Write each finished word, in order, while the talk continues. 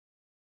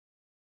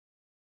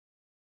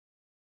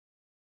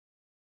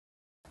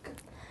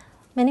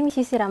My name is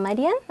Yusi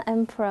Ramadian.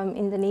 I'm from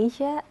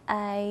Indonesia.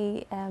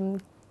 I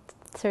am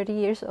 30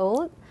 years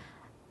old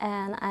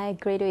and I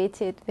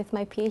graduated with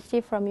my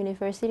PhD from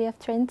University of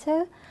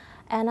Trento,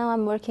 and now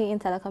I'm working in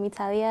Telecom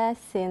Italia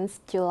since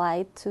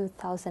July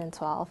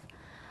 2012.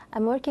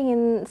 I'm working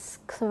in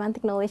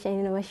Semantic Knowledge and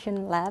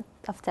Innovation Lab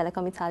of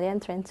Telecom Italia in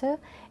Trento.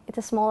 It's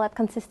a small lab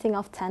consisting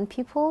of 10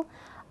 people.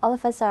 All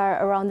of us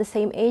are around the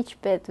same age,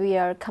 but we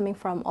are coming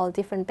from all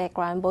different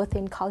backgrounds, both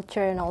in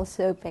culture and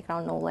also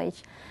background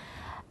knowledge.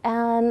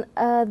 And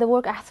the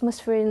work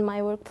atmosphere in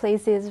my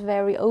workplace is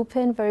very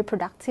open, very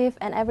productive,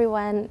 and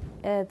everyone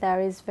there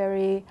is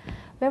very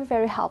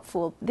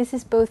helpful. This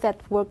is both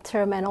at work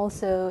term and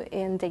also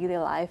in daily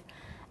life.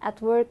 At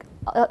work,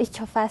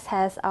 each of us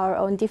has our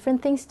own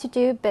different things to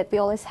do, but we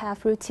always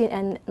have routine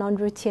and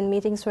non-routine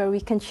meetings where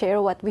we can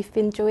share what we've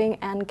been doing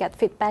and get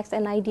feedbacks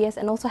and ideas,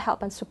 and also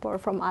help and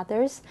support from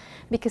others.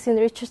 Because in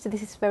research,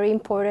 this is very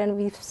important.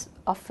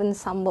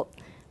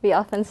 We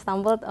often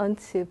stumbled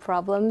onto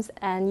problems,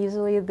 and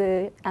usually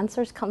the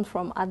answers come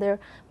from other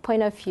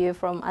point of view,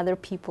 from other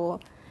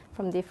people,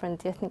 from different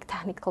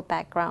technical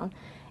background.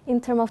 In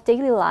terms of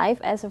daily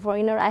life, as a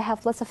foreigner, I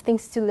have lots of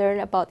things to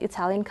learn about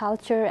Italian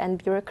culture and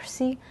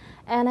bureaucracy,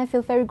 and I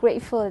feel very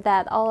grateful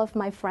that all of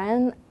my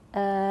friends,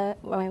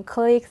 my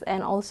colleagues,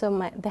 and also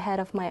the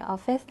head of my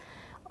office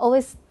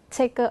always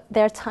take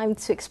their time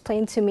to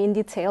explain to me in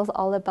details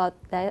all about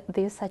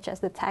this, such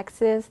as the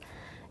taxes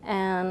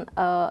and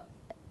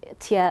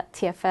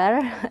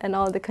TFR and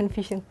all the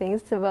confusing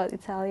things about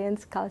Italian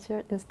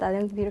culture and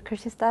Italian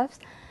bureaucracy stuff.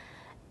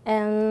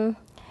 And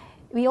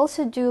we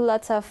also do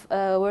lots of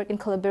work in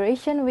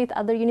collaboration with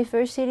other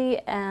university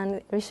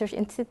and research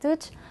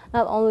institutes,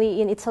 not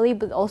only in Italy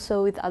but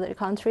also with other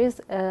countries,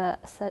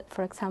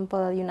 for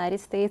example, United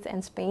States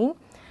and Spain.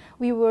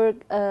 We work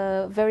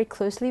very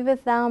closely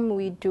with them.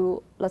 We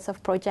do lots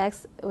of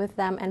projects with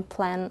them and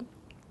plan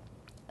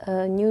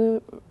a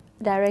new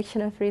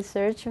direction of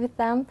research with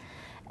them.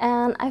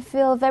 And I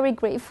feel very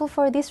grateful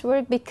for this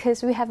work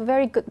because we have a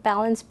very good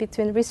balance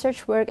between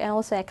research work and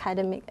also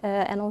academic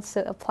and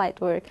also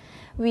applied work.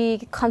 We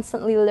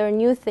constantly learn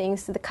new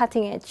things, the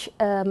cutting-edge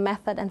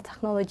method and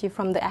technology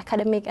from the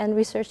academic and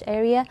research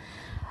area,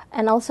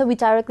 and also we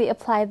directly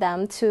apply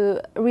them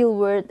to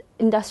real-world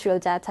industrial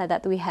data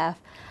that we have.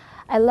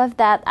 I love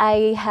that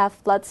I have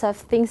lots of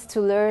things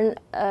to learn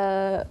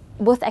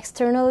both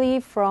externally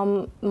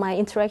from my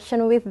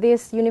interaction with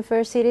these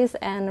universities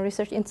and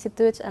research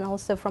institutes, and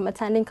also from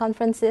attending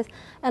conferences,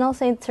 and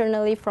also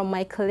internally from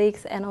my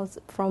colleagues and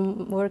also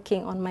from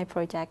working on my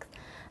projects.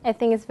 I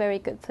think it's a very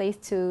good place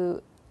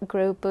to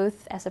grow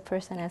both as a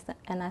person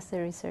and as a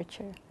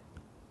researcher.